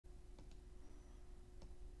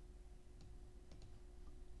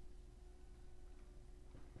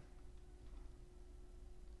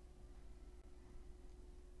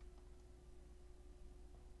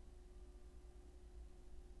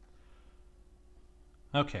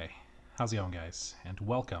Okay, how's it going, guys? And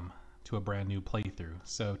welcome to a brand new playthrough.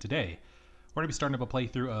 So today, we're going to be starting up a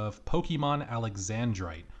playthrough of Pokemon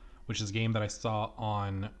Alexandrite, which is a game that I saw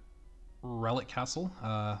on Relic Castle.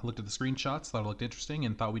 Looked at the screenshots, thought it looked interesting,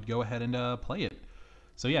 and thought we'd go ahead and play it.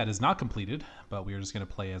 So yeah, it is not completed, but we're just going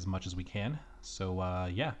to play as much as we can. So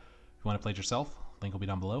yeah, if you want to play it yourself, link will be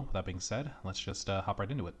down below. With that being said, let's just hop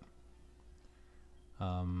right into it.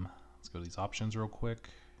 Let's go to these options real quick.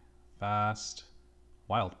 Fast.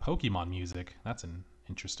 Wild Pokemon music. That's an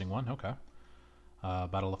interesting one. Okay.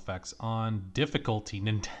 Battle effects on. Difficulty.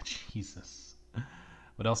 Jesus.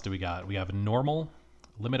 What else do we got? We have normal.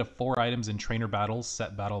 Limit of 4 items in trainer battles.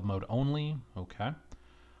 Set battle mode only. Okay.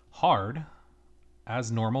 Hard.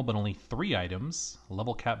 As normal, but only 3 items.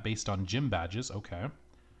 Level cap based on gym badges. Okay.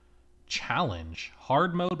 Challenge.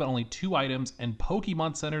 Hard mode, but only 2 items. And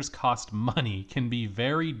Pokemon centers cost money. Can be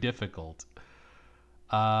very difficult.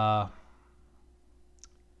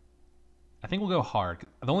 I think we'll go hard.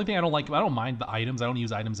 The only thing I don't mind the items. I don't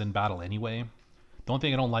use items in battle anyway. The only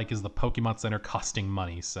thing I don't like is the Pokemon Center costing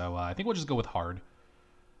money. So I think we'll just go with hard.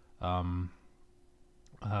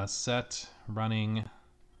 Set, running,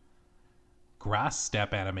 grass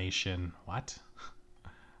step animation. What?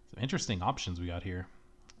 Some interesting options we got here.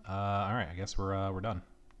 All right, I guess we're done.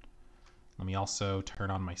 Let me also turn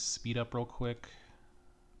on my speed up real quick.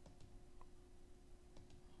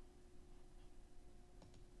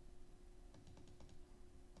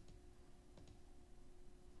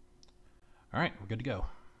 Alright, we're good to go.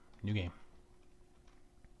 New game.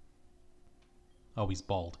 Oh, he's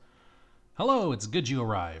bald. Hello, it's good you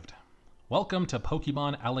arrived. Welcome to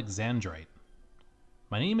Pokemon Alexandrite.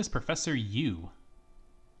 My name is Professor Yu.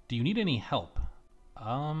 Do you need any help?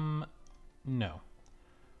 No.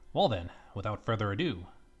 Well then, without further ado,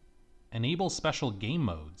 enable special game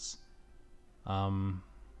modes. Nuzlocke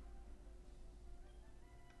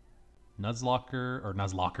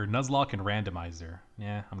and Randomizer.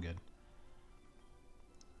 Yeah, I'm good.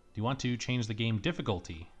 Do you want to change the game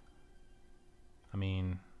difficulty? I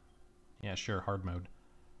mean, yeah, sure, hard mode.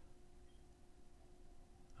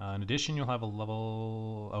 In addition, you'll have a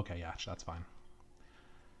level... Okay, yeah, that's fine.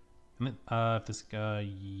 And then, if this guy...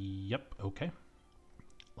 Yep, okay.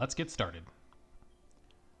 Let's get started.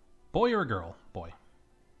 Boy or a girl? Boy.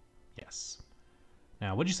 Yes.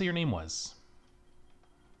 Now, what'd you say your name was?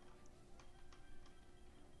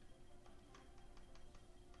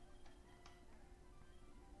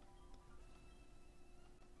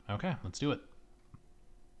 Okay, let's do it.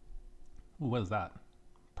 Ooh, what is that?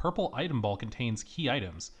 Purple item ball contains key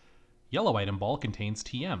items. Yellow item ball contains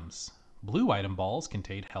TMs. Blue item balls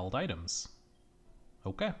contain held items.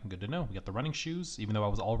 Okay, good to know. We got the running shoes, even though I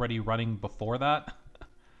was already running before that.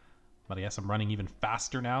 But I guess I'm running even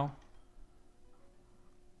faster now.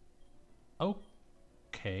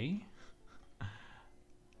 Okay.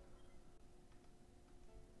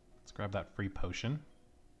 Let's grab that free potion.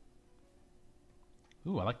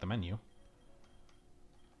 Ooh, I like the menu.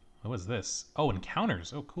 What is this? Oh,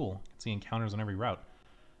 encounters. Oh, cool. You can see encounters on every route.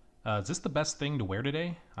 Is this the best thing to wear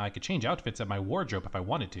today? I could change outfits at my wardrobe if I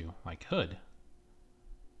wanted to. I could.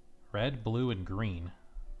 Red, blue, and green.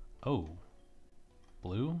 Oh.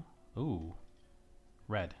 Blue? Ooh.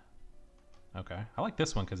 Red. Okay. I like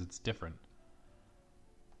this one because it's different.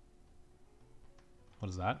 What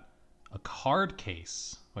is that? A card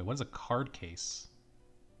case. Wait, what is a card case?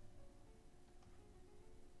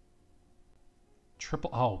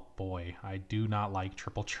 Triple... Oh, boy. I do not like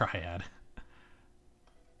Triple Triad.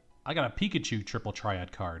 I got a Pikachu Triple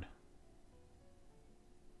Triad card.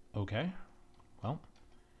 Okay. Well.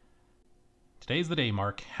 Today's the day,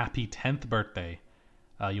 Mark. Happy 10th birthday.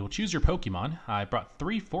 You will choose your Pokemon. I brought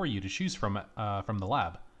 3 for you to choose from the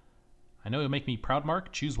lab. I know you'll make me proud,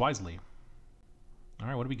 Mark. Choose wisely.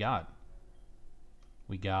 Alright, what do we got?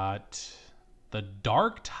 We got... the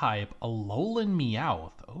dark type Alolan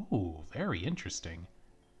Meowth. Oh, very interesting.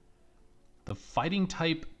 The fighting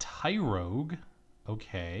type Tyrogue.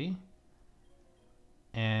 Okay.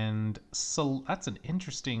 And so that's an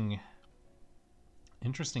interesting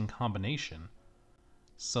combination.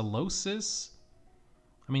 Solosis.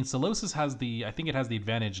 I mean, Solosis has the... I think it has the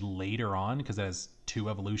advantage later on because it has 2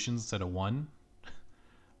 evolutions instead of 1.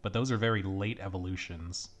 But those are very late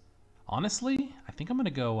evolutions. Honestly, I think I'm going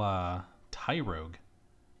to go... Tyrogue.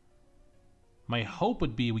 My hope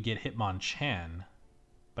would be we get Hitmonchan,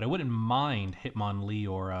 but I wouldn't mind Hitmonlee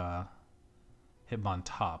or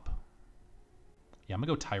Hitmontop. Yeah, I'm gonna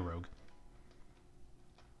go Tyrogue.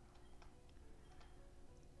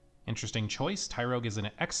 Interesting choice. Tyrogue is an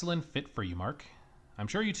excellent fit for you, Mark. I'm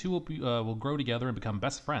sure you two will grow together and become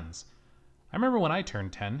best friends. I remember when I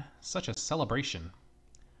turned 10. Such a celebration.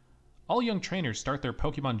 All young trainers start their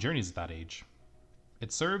Pokemon journeys at that age.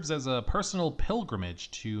 It serves as a personal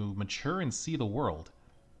pilgrimage to mature and see the world.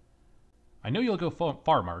 I know you'll go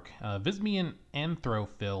far, Mark. Visit me in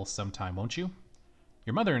Anthrophil sometime, won't you?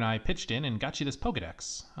 Your mother and I pitched in and got you this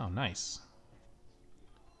Pokedex. Oh, nice.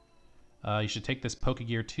 You should take this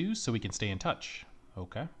Pokegear too so we can stay in touch.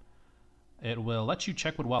 Okay. It will let you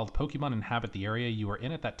check what wild Pokemon inhabit the area you are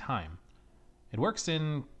in at that time. It works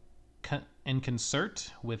in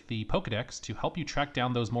concert with the Pokedex to help you track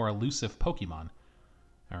down those more elusive Pokemon.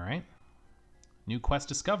 Alright. New quest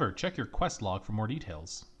discovered. Check your quest log for more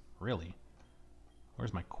details. Really?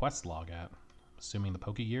 Where's my quest log at? Assuming the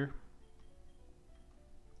Pokegear?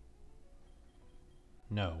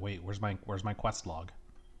 No, wait, where's my quest log?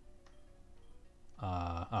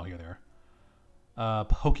 Oh, here they are.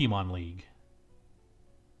 Pokemon League.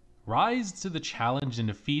 Rise to the challenge and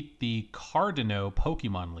defeat the Cardano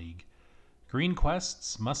Pokemon League. Green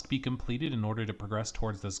quests must be completed in order to progress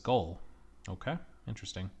towards this goal. Okay,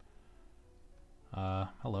 interesting.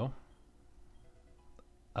 Hello.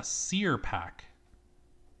 A Seer Pack.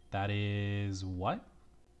 That is what?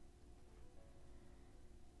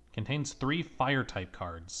 Contains 3 Fire-type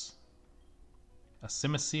cards. A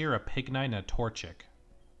Simisear, a Pignite, and a Torchic.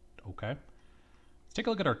 Okay. Let's take a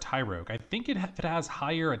look at our Tyrogue. I think if it has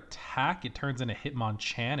higher attack, it turns into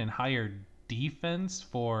Hitmonchan, and higher defense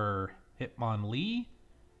for Hitmonlee.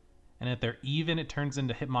 And if they're even, it turns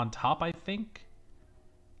into Hitmontop, I think.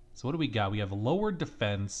 So what do we got? We have lowered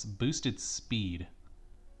defense, boosted speed.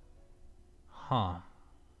 Huh.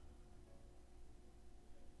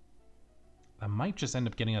 That might just end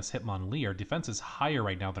up getting us Hitmonlee. Our defense is higher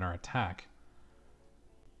right now than our attack.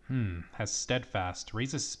 Has Steadfast.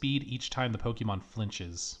 Raises speed each time the Pokemon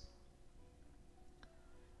flinches.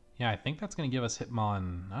 Yeah, I think that's going to give us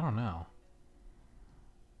Hitmon... I don't know.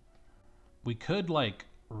 We could, like,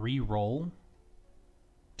 re-roll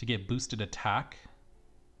to get boosted attack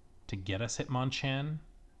to get us Hitmonchan.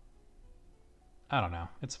 I don't know.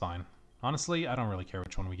 It's fine. Honestly, I don't really care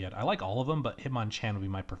which one we get. I like all of them, but Hitmonchan would be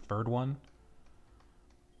my preferred one.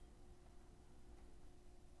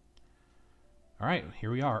 Alright, here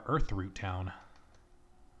we are, Earthroot Town.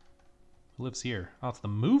 Who lives here? Oh, it's the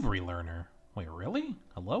Move Relearner. Wait, really?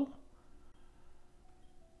 Hello?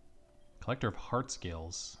 Collector of Heart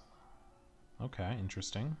Scales. Okay,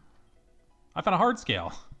 interesting. I found a Heart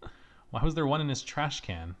Scale! Why was there one in his trash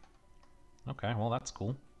can? Okay, well, that's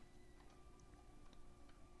cool.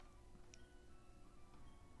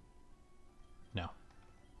 No.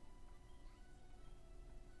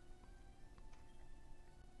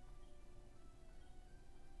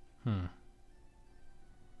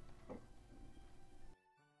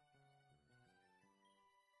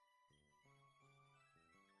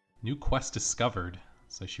 New quest discovered.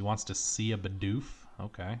 So she wants to see a Bidoof.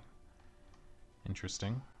 Okay.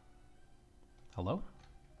 Interesting. Hello?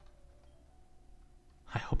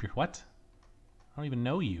 I hope you're... What? I don't even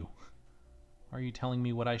know you. Why are you telling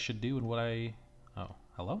me what I should do and what I... Oh,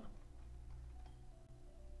 hello?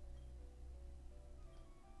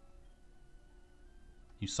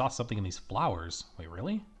 You saw something in these flowers. Wait,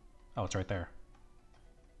 really? Oh, it's right there.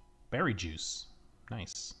 Berry juice.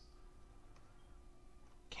 Nice.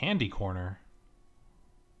 Candy corner.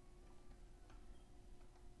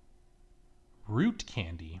 Root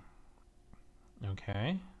candy.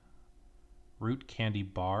 Okay. Root candy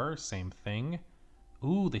bar, same thing.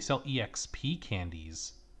 Ooh, they sell EXP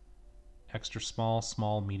candies. Extra small,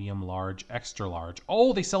 small, medium, large, extra large.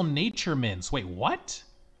 Oh, they sell nature mints. Wait, what?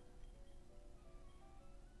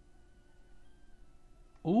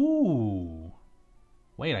 Ooh.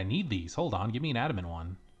 Wait, I need these. Hold on, give me an adamant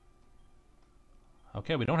one.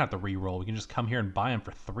 Okay, we don't have to re-roll. We can just come here and buy them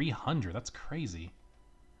for 300. That's crazy.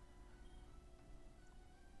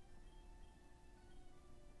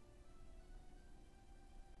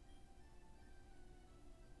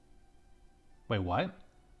 Wait, what?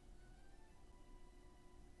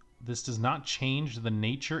 This does not change the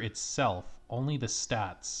nature itself, only the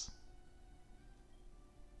stats.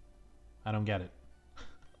 I don't get it.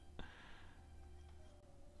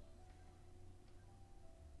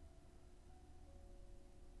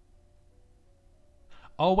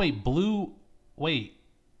 Oh, wait, blue... Wait.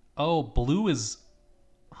 Oh, blue is...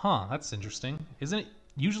 Huh, that's interesting. Isn't it...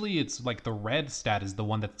 Usually it's like the red stat is the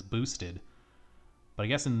one that's boosted. But I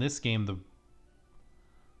guess in this game the...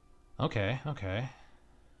 Okay, okay.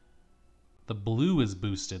 The blue is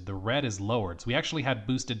boosted, the red is lowered. So we actually had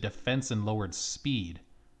boosted defense and lowered speed.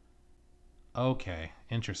 Okay,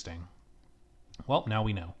 interesting. Well, now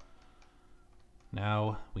we know.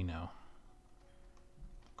 Now we know.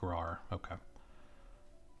 Grar, okay.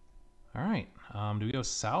 Alright, do we go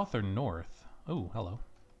south or north? Oh, hello.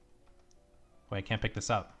 Wait, I can't pick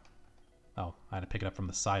this up. Oh, I had to pick it up from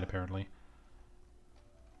the side apparently.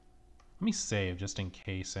 Let me save just in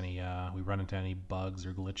case we run into any bugs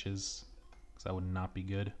or glitches, because that would not be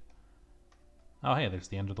good. Oh hey, there's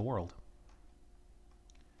the end of the world.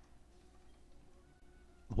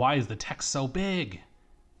 Why is the text so big?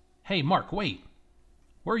 Hey Mark, wait.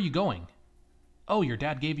 Where are you going? Oh, your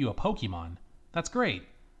dad gave you a Pokemon. That's great.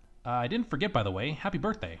 I didn't forget, by the way. Happy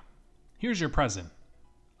birthday. Here's your present.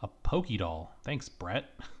 A Pokédoll. Thanks,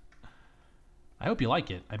 Brett. I hope you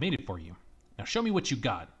like it. I made it for you. Now show me what you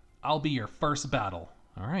got. I'll be your first battle.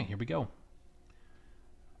 Alright, here we go.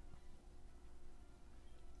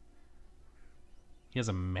 He has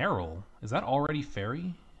a Meryl. Is that already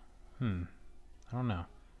Fairy? I don't know.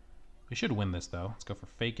 We should win this, though. Let's go for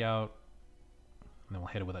Fake Out. And then we'll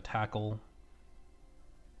hit it with a Tackle.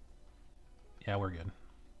 Yeah, we're good.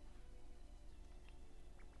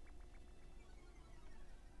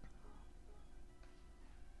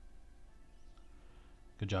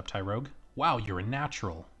 Good job, Tyrogue. Wow, you're a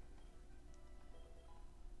natural.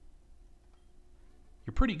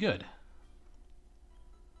 You're pretty good.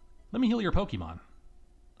 Let me heal your Pokemon.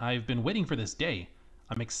 I've been waiting for this day.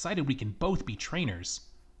 I'm excited we can both be trainers.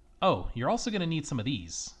 Oh, you're also going to need some of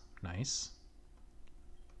these. Nice.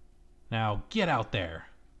 Now, get out there.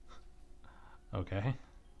 Okay.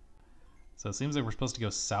 So it seems like we're supposed to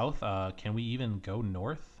go south. Can we even go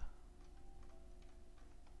north?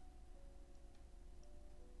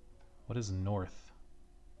 What is north?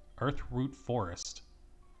 Earthroot Forest.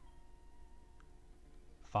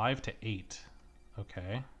 5 to 8.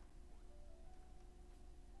 Okay.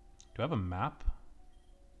 Do I have a map?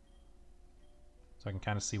 So I can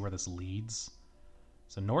kind of see where this leads.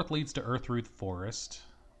 So north leads to Earthroot Forest.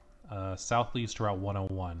 South leads to Route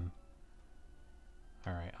 101.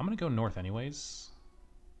 Alright, I'm going to go north anyways.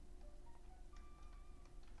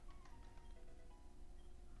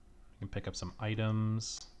 I can pick up some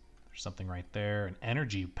items. There's something right there. An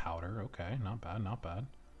energy powder. Okay, not bad, not bad.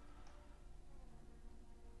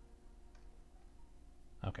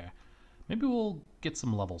 Okay. Maybe we'll get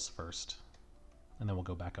some levels first. And then we'll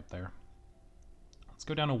go back up there. Let's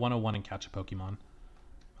go down to 101 and catch a Pokemon.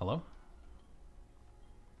 Hello?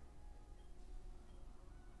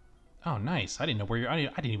 Oh, nice. I didn't know where you're... I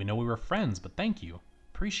didn't even know we were friends, but thank you.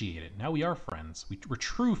 Appreciate it. Now we are friends. We're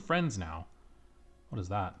true friends now. What is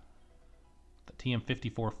that? The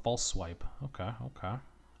TM54 False Swipe. Okay, okay.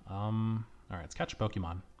 Alright, let's catch a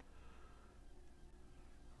Pokemon.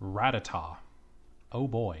 Rattata. Oh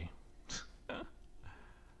boy.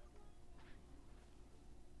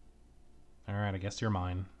 Alright, I guess you're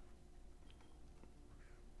mine.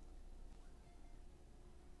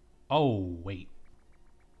 Oh, wait.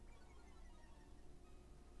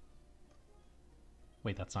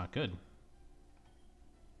 Wait, that's not good.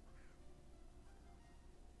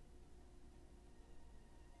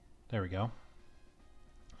 There we go.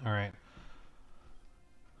 Alright.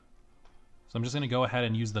 So I'm just going to go ahead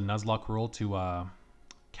and use the Nuzlocke rule to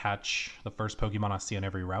catch the first Pokemon I see on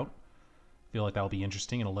every route. Feel like that'll be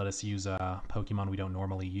interesting. It'll let us use a Pokemon we don't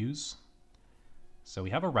normally use. So we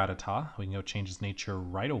have a Rattata. We can go change his nature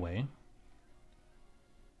right away.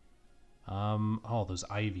 Oh, those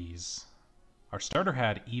IVs. Our starter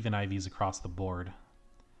had even IVs across the board.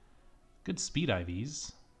 Good speed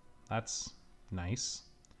IVs. That's nice.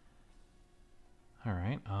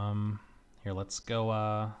 Alright, here, let's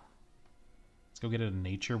go get it in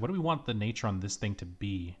nature. What do we want the nature on this thing to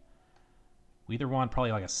be? We either want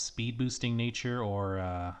probably like a speed boosting nature or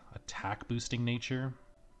attack boosting nature.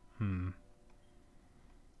 I mean,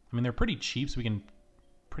 they're pretty cheap, so we can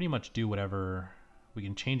pretty much do whatever. We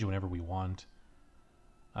can change it whenever we want.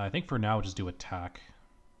 I think for now we'll just do attack.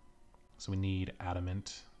 So we need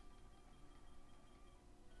adamant.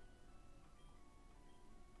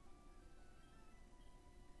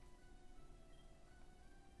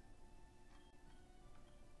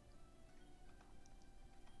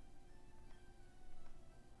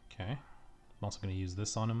 Okay. I'm also going to use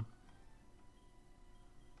this on him.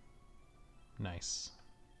 Nice.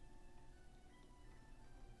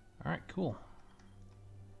 Alright, cool.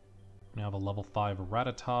 Now have a level 5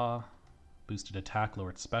 Rattata. Boosted attack,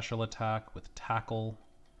 lowered special attack with tackle,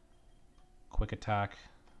 quick attack,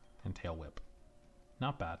 and tail whip.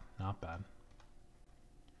 Not bad, not bad.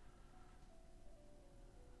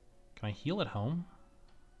 Can I heal at home?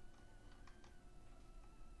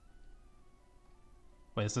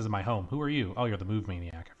 Wait, this isn't my home. Who are you? Oh, you're the Move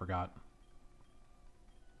Maniac. I forgot.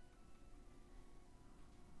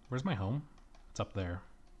 Where's my home? It's up there.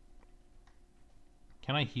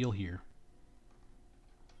 Can I heal here?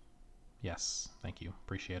 Yes, thank you.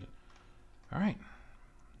 Appreciate it. All right.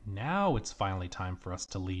 Now it's finally time for us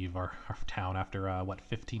to leave our town after, what,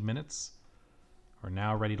 15 minutes? We're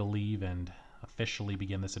now ready to leave and officially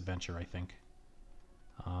begin this adventure, I think.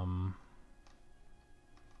 Does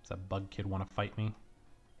that bug kid want to fight me?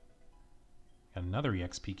 Got another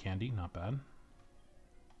EXP candy, not bad.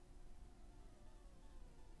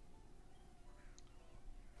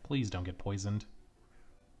 Please don't get poisoned.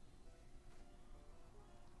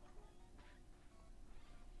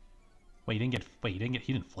 Wait, he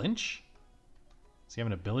didn't flinch? Does he have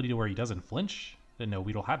an ability to where he doesn't flinch? Didn't know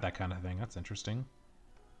Weedle had that kind of thing. That's interesting.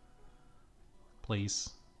 Please.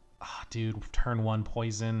 Ah, dude, turn 1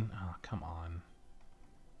 poison. Oh, come on.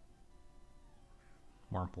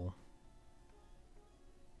 Wurmple.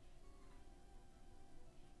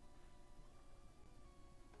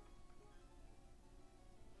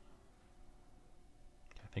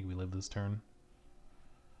 I think we live this turn.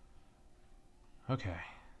 Okay.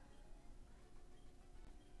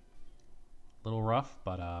 Little rough,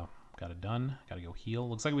 but got it done. Gotta go heal.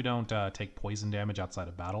 Looks like we don't take poison damage outside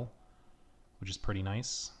of battle, which is pretty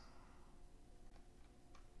nice.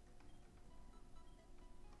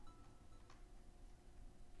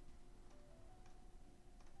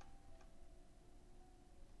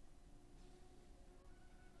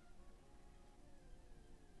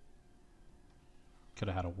 Could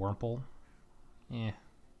have had a Wurmple. Eh.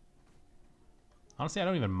 Honestly, I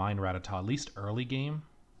don't even mind Rattata. At least early game.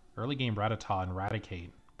 Early game Rattata and Raticate.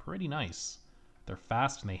 Pretty nice. They're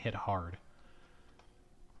fast and they hit hard.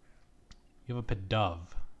 You have a Pidove.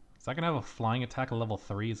 Is that going to have a flying attack at level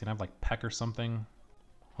 3? Is it going to have like Peck or something?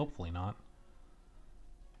 Hopefully not.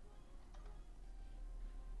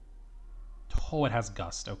 Oh, it has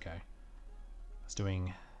Gust. Okay. It's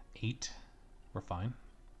doing 8. We're fine.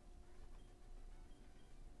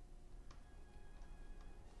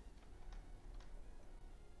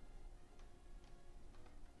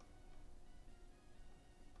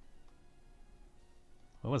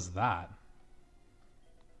 What was that?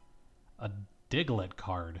 A Diglett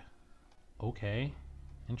card. Okay.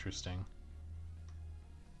 Interesting.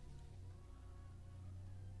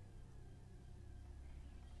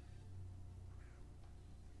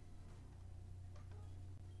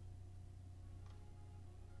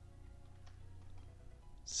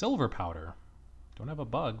 Silver powder. Don't have a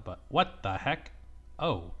bug, but what the heck?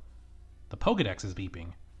 Oh. The Pokedex is beeping.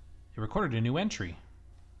 It recorded a new entry.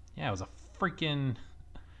 Yeah, it was a freaking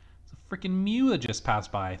Mew that just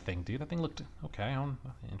passed by, I think, dude. That thing looked okay.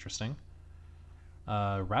 Interesting.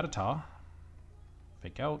 Rattata.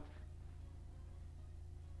 Fake out.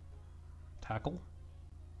 Tackle.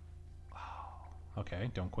 Oh, okay,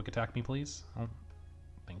 don't quick attack me, please. Oh,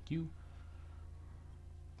 thank you.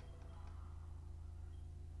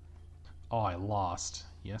 Oh, I lost.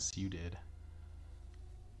 Yes, you did.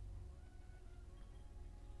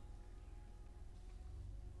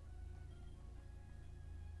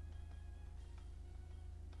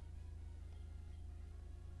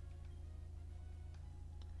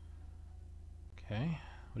 Okay,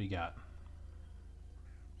 what do you got?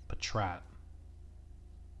 Patrat.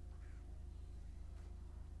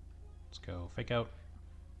 Let's go. Fake out.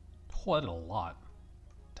 Oh, that did a lot.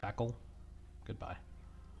 Tackle. Goodbye.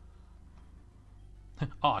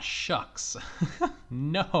 Aw, shucks.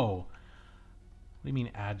 No. What do you mean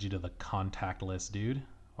add you to the contact list, dude?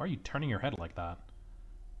 Why are you turning your head like that?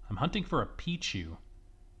 I'm hunting for a Pichu.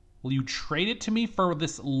 Will you trade it to me for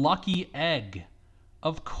this lucky egg?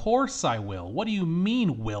 Of course I will. What do you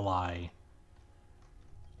mean, will I?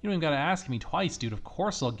 You don't even gotta ask me twice, dude. Of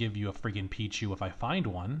course I'll give you a friggin' Pichu if I find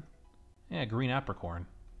one. Yeah, green apricorn.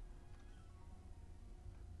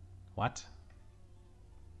 What?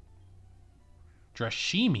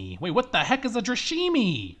 Drashimi? Wait, what the heck is a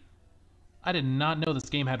Drashimi? I did not know this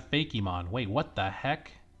game had Fakemon. Wait, what the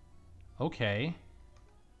heck? Okay.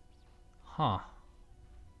 Huh.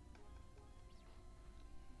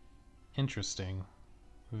 Interesting.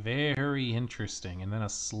 Very interesting. And then a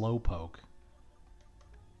Slowpoke.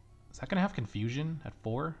 Is that going to have Confusion at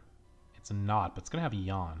 4? It's not, but it's going to have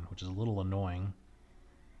Yawn, which is a little annoying.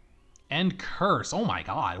 And Curse. Oh my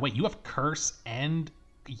god. Wait, you have Curse and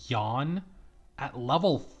Yawn at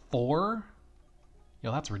level 4?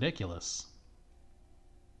 Yo, that's ridiculous.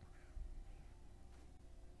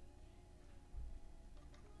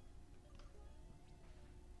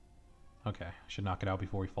 Okay, should knock it out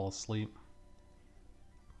before we fall asleep.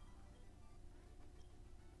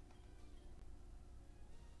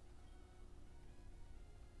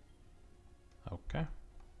 Okay.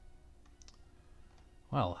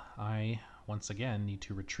 Well, I, once again, need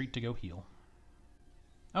to retreat to go heal.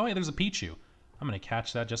 Oh wait, there's a Pichu. I'm gonna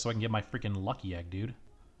catch that just so I can get my freaking lucky egg, dude.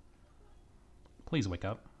 Please wake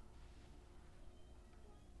up.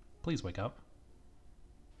 Please wake up.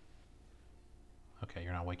 Okay,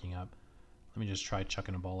 you're not waking up. Let me just try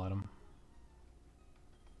chucking a ball at him.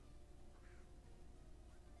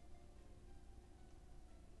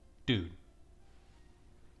 Dude.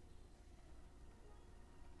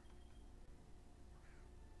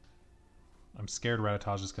 I'm scared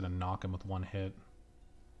Rattata's just gonna knock him with one hit.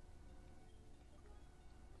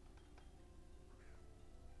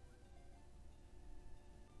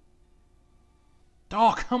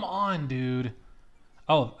 Oh, come on, dude.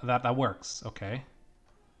 Oh, that works. Okay.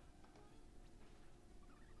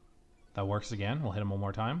 That works again. We'll hit him one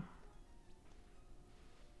more time.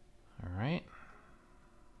 All right.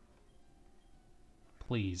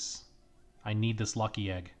 Please. I need this lucky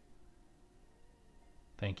egg.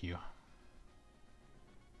 Thank you.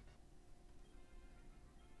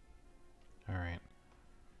 All right.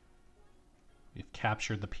 We've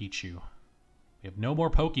captured the Pichu. We have no more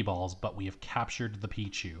Pokeballs, but we have captured the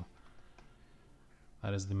Pichu.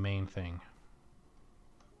 That is the main thing.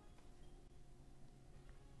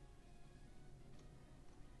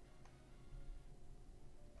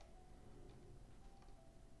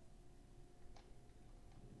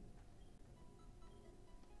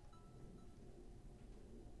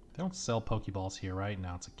 They don't sell Pokeballs here, right?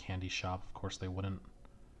 Now it's a candy shop. Of course they wouldn't.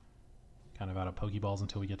 Kind of out of Pokeballs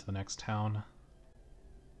until we get to the next town.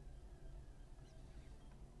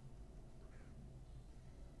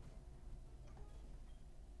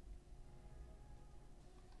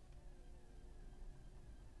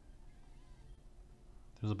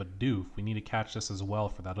 There's a Bidoof. We need to catch this as well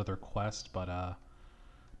for that other quest, but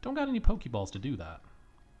don't got any Pokeballs to do that.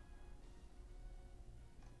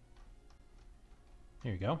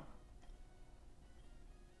 Here you go.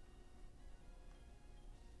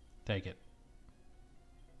 Take it.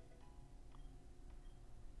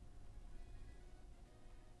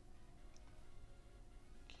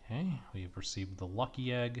 Okay, we've received the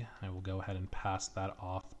lucky egg. I will go ahead and pass that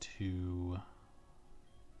off to...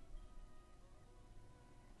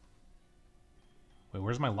 Wait,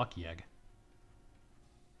 where's my lucky egg?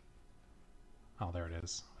 Oh, there it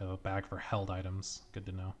is. We have a bag for held items. Good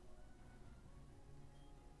to know.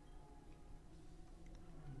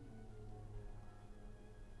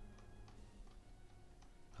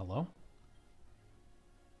 Hello?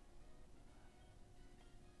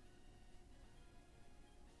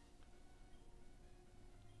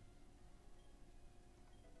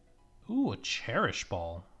 Ooh, a Cherish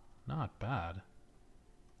Ball. Not bad.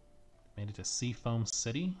 Made it to Seafoam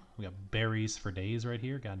City. We got berries for days right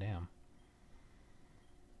here. Goddamn.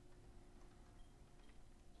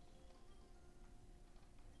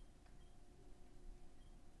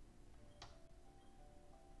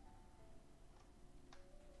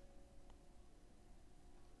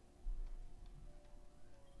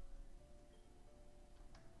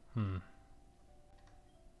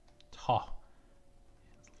 It's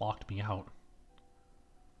locked me out.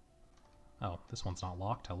 Oh, this one's not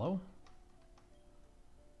locked. Hello?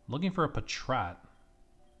 Looking for a Patrat.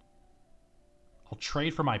 I'll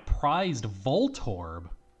trade for my prized Voltorb.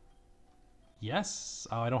 Yes.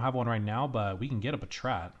 Oh, I don't have one right now, but we can get a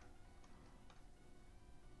Patrat.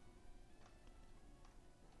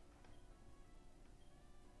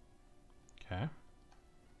 Okay.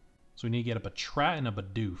 So we need to get a Patrat and a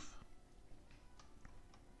Bidoof.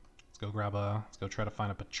 Let's go try to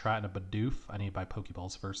find a Patrat and a Bidoof. I need to buy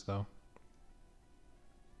Pokeballs first, though.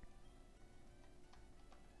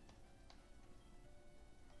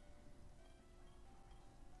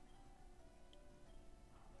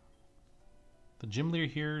 The gym leader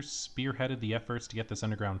here spearheaded the efforts to get this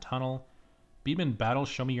underground tunnel. Beat him in battle,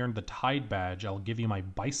 show me you earned the Tide Badge. I'll give you my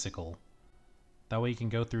bicycle. That way you can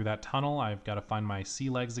go through that tunnel. I've got to find my sea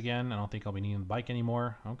legs again. I don't think I'll be needing the bike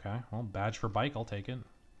anymore. Okay, well, badge for bike, I'll take it.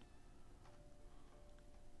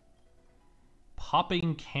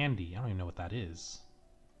 Popping Candy. I don't even know what that is.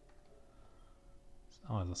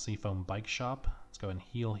 Oh, there's a Seafoam bike shop. Let's go and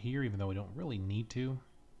heal here, even though we don't really need to.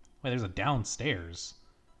 Wait, there's a downstairs.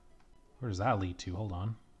 Where does that lead to? Hold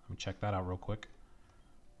on. Let me check that out real quick.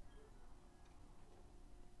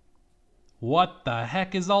 What the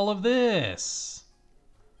heck is all of this?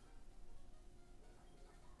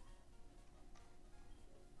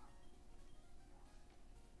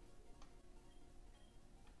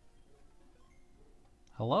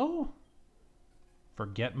 Hello?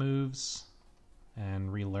 Forget moves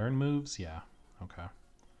and relearn moves? Yeah, okay.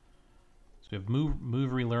 So we have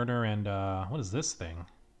move relearner and what is this thing?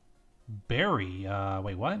 Berry,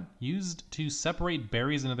 wait, what? Used to separate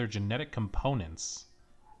berries into their genetic components.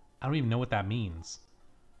 I don't even know what that means.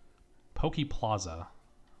 Poke Plaza.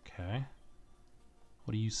 Okay.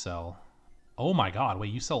 What do you sell? Oh my god,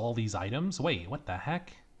 wait, you sell all these items? Wait, what the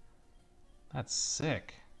heck? That's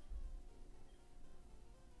sick.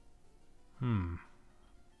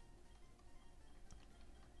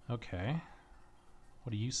 Okay.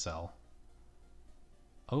 What do you sell?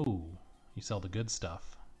 Oh, you sell the good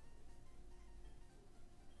stuff.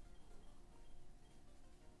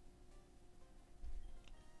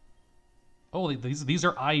 Oh, these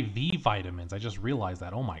are IV vitamins. I just realized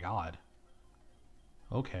that. Oh my god.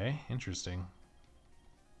 Okay, interesting.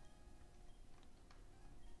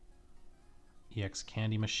 EX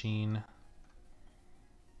Candy Machine.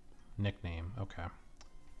 Nickname. Okay.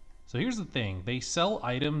 So here's the thing. They sell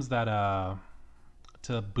items that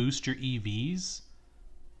to boost your EVs,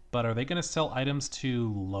 but are they going to sell items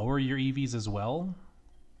to lower your EVs as well?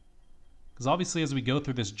 Because obviously as we go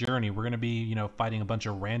through this journey, we're going to be, you know, fighting a bunch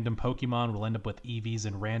of random Pokemon. We'll end up with EVs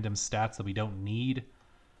and random stats that we don't need.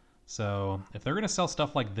 So if they're going to sell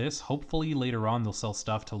stuff like this, hopefully later on they'll sell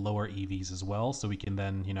stuff to lower EVs as well, so we can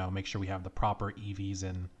then, you know, make sure we have the proper EVs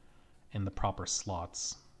in the proper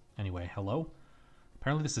slots. Anyway, hello?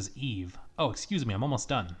 Apparently this is Eve. Oh, excuse me, I'm almost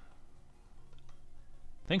done.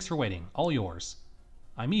 Thanks for waiting. All yours.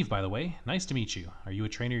 I'm Eve, by the way. Nice to meet you. Are you a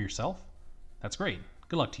trainer yourself? That's great.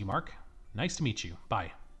 Good luck to you, Mark. Nice to meet you.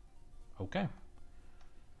 Bye. Okay.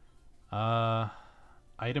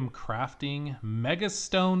 Item crafting.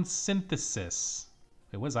 Megastone synthesis.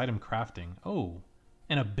 Wait, what is item crafting? Oh,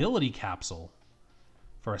 an ability capsule.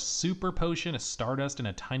 For a super potion, a stardust, and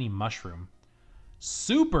a tiny mushroom.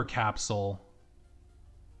 Super capsule?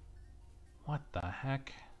 What the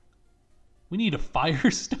heck? We need a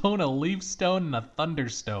firestone, a leaf stone, and a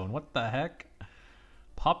thunderstone. What the heck?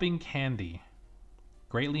 Popping candy.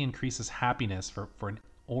 Greatly increases happiness for an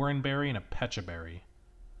oranberry and a pecha berry.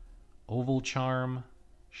 Oval charm,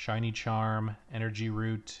 shiny charm, energy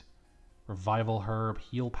root, revival herb,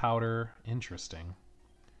 heal powder. Interesting.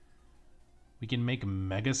 We can make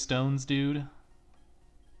megastones, dude.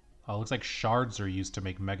 Oh, it looks like shards are used to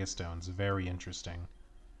make megastones. Very interesting.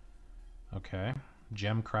 Okay.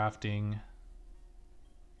 Gem crafting.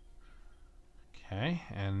 Okay.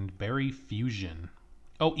 And berry fusion.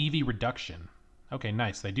 Oh, EV reduction. Okay,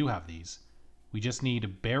 nice. They do have these. We just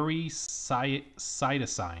need berry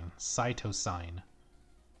cytosine.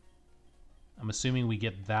 I'm assuming we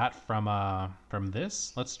get that from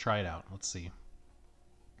this. Let's try it out. Let's see.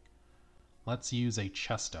 Let's use a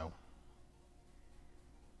Chesto.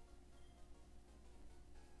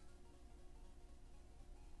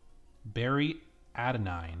 Berry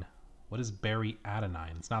adenine. What is berry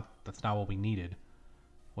adenine? That's not what we needed.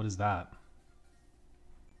 What is that?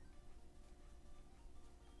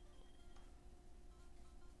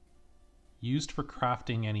 Used for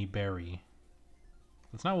crafting any berry.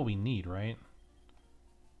 That's not what we need, right?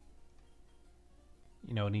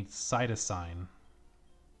 You know, it needs cytosine.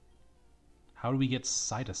 How do we get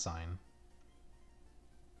cytosine?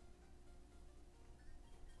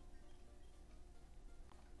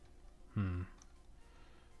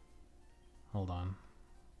 Hold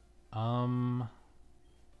on.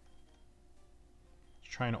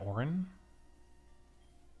 Try an Orin?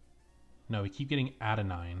 No, we keep getting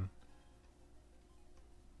adenine.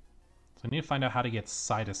 So I need to find out how to get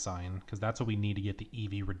cytosine, because that's what we need to get the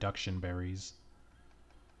EV reduction berries.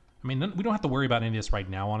 I mean, we don't have to worry about any of this right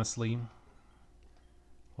now, honestly.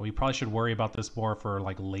 Well, we probably should worry about this more for,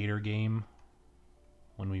 like, later game.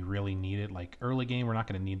 When we really need it. Like, early game, we're not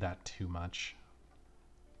going to need that too much.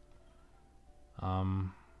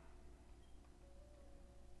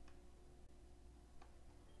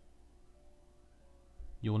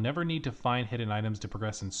 You will never need to find hidden items to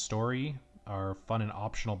progress in story. Are fun and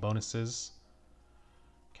optional bonuses.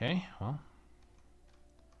 Okay, well.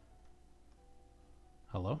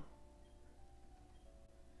 Hello?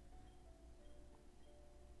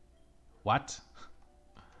 What?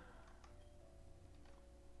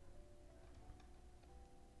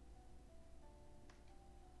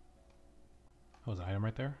 Oh, there's an item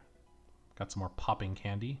right there. Got some more popping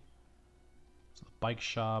candy. So the bike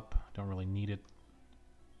shop, don't really need it.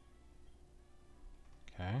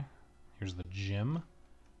 Okay, here's the gym.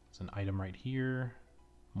 There's an item right here.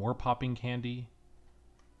 More popping candy.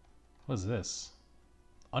 What is this?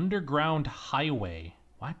 Underground highway.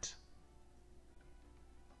 What?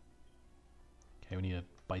 Okay, we need a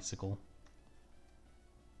bicycle.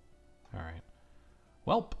 Alright.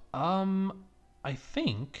 Welp, I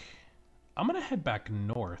think I'm gonna head back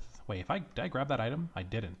north. Wait, did I grab that item? I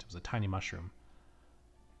didn't. It was a tiny mushroom.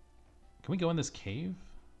 Can we go in this cave?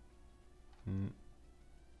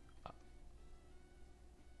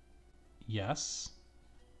 Yes.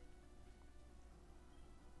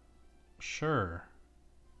 Sure.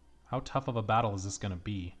 How tough of a battle is this going to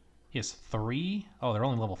be? He has 3? Oh, they're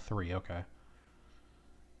only level 3. Okay.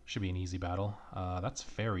 Should be an easy battle. That's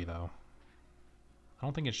fairy, though. I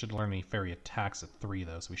don't think it should learn any fairy attacks at 3,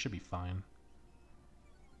 though, so we should be fine.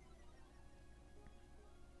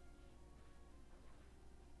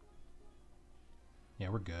 Yeah,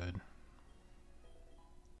 we're good.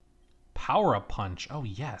 Power-up punch. Oh,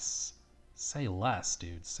 yes. Say less,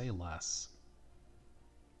 dude. Say less.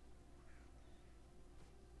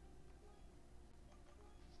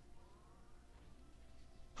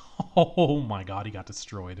 Oh my god, he got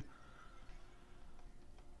destroyed.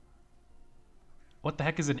 What the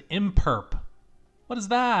heck is an imperp? What is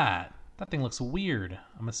that? That thing looks weird.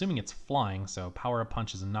 I'm assuming it's flying, so power-up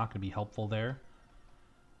punch is not going to be helpful there.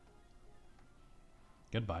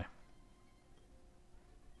 Goodbye.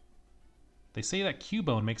 They say that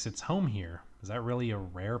Cubone makes its home here. Is that really a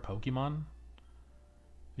rare Pokemon?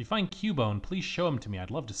 If you find Cubone, please show him to me.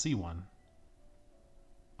 I'd love to see one.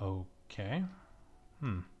 Okay.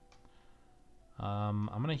 I'm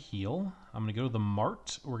going to heal. I'm going to go to the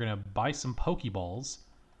mart. We're going to buy some Pokeballs.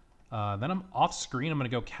 Then I'm off screen. I'm going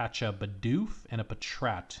to go catch a Bidoof and a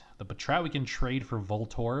Patrat. The Patrat we can trade for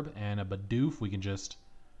Voltorb, and a Bidoof we can just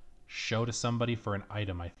show to somebody for an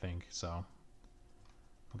item, I think. So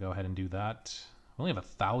I'll go ahead and do that. We only have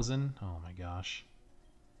 1,000. Oh my gosh.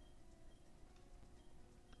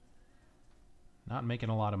 Not making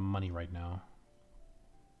a lot of money right now.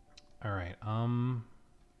 All right.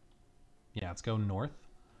 Yeah, let's go north.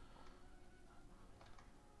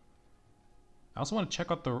 I also want to check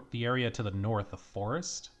out the area to the north, the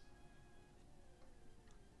forest.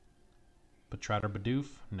 Patrat or Bidoof?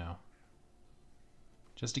 No.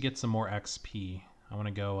 Just to get some more XP, I want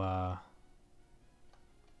to go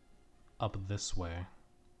up this way.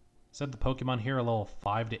 Said the Pokemon here are level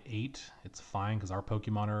 5 to 8. It's fine because our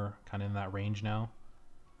Pokemon are kind of in that range now.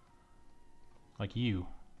 Like you.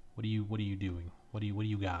 What are you doing? What do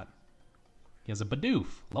you got? He has a Bidoof,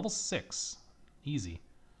 level 6. Easy.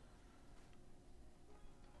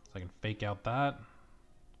 So I can fake out that.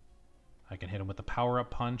 I can hit him with the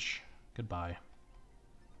power-up punch. Goodbye.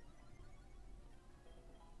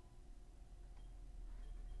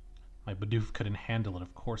 My Bidoof couldn't handle it.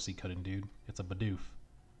 Of course he couldn't, dude. It's a Bidoof.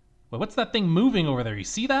 Wait, what's that thing moving over there? You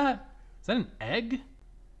see that? Is that an egg?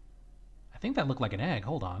 I think that looked like an egg.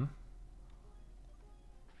 Hold on.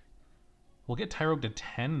 We'll get Tyrogue to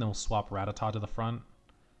 10, then we'll swap Rattata to the front.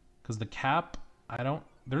 Because the cap,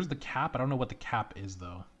 there's the cap. I don't know what the cap is,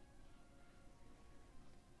 though.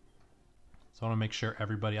 So I want to make sure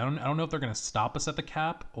everybody, I don't know if they're going to stop us at the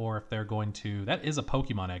cap or if they're going to, that is a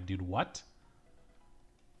Pokemon egg, dude. What?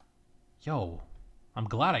 Yo, I'm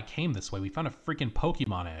glad I came this way. We found a freaking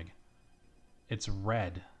Pokemon egg. It's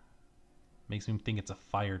red. Makes me think it's a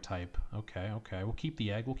fire type. Okay. We'll keep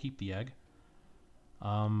the egg.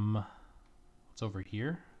 What's over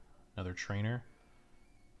here? Another trainer.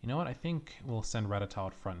 You know what? I think we'll send Rattata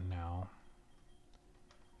out front now.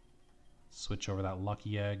 Switch over that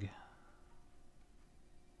lucky egg.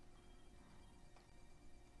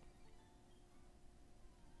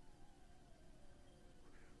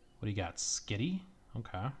 What do you got? Skitty?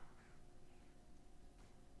 Okay.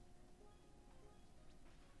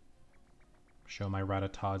 Show my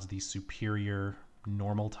Rattata as the superior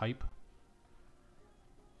normal type.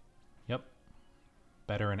 Yep.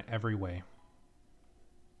 Better in every way.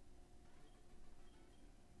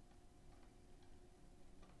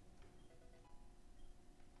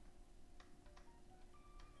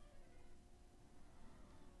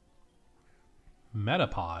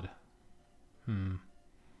 Metapod.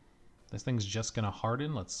 This thing's just gonna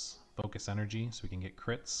harden. Let's focus energy so we can get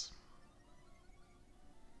crits.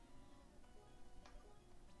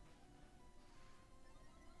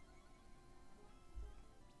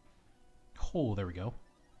 Oh, there we go.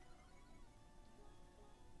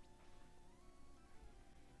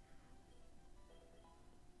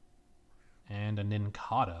 And a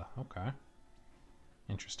Nincada. Okay.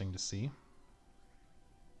 Interesting to see.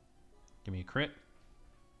 Give me a crit.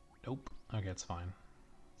 Nope. Okay, it's fine.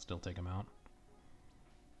 Still take him out.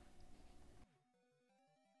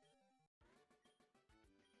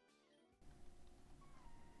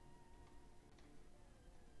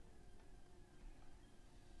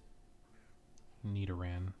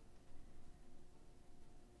 Nidoran.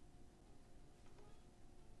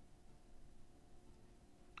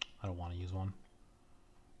 I don't want to use one.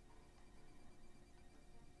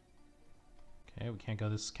 Okay, we can't go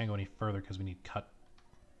any further because we need cut.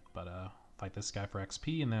 But fight this guy for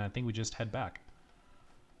XP, and then I think we just head back.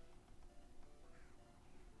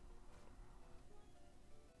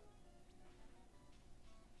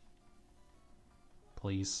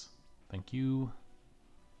 Please. Thank you.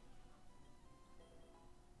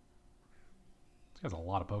 This guy's a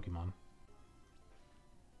lot of Pokemon.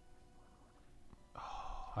 Oh,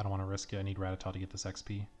 I don't want to risk it. I need Rattata to get this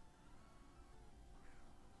XP.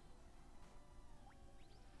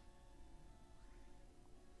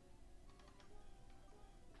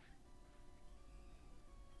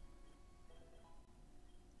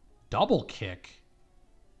 Double kick?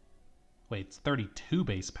 Wait, it's 32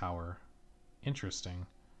 base power. Interesting.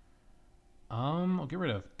 I'll get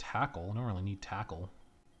rid of tackle. I don't really need tackle.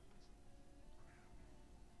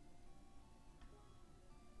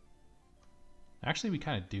 Actually, we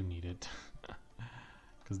kind of do need it.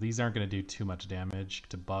 Because these aren't going to do too much damage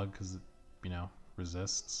to bug because it, you know,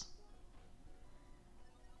 resists.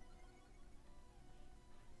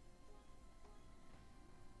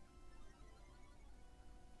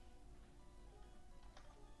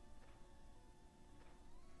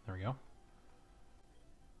 There we go.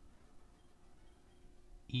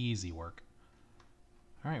 Easy work.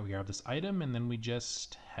 All right, we grab this item and then we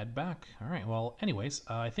just head back. All right, well, anyways,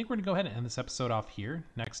 I think we're gonna go ahead and end this episode off here.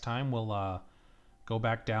 Next time we'll go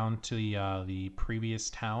back down to the previous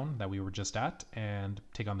town that we were just at and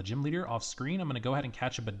take on the gym leader off screen. I'm gonna go ahead and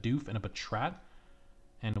catch a Bidoof and a Patrat,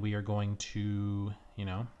 and we are going to, you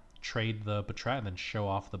know, trade the Patrat and then show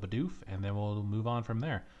off the Bidoof, and then we'll move on from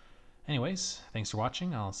there. Anyways, thanks for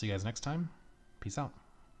watching. I'll see you guys next time. Peace out.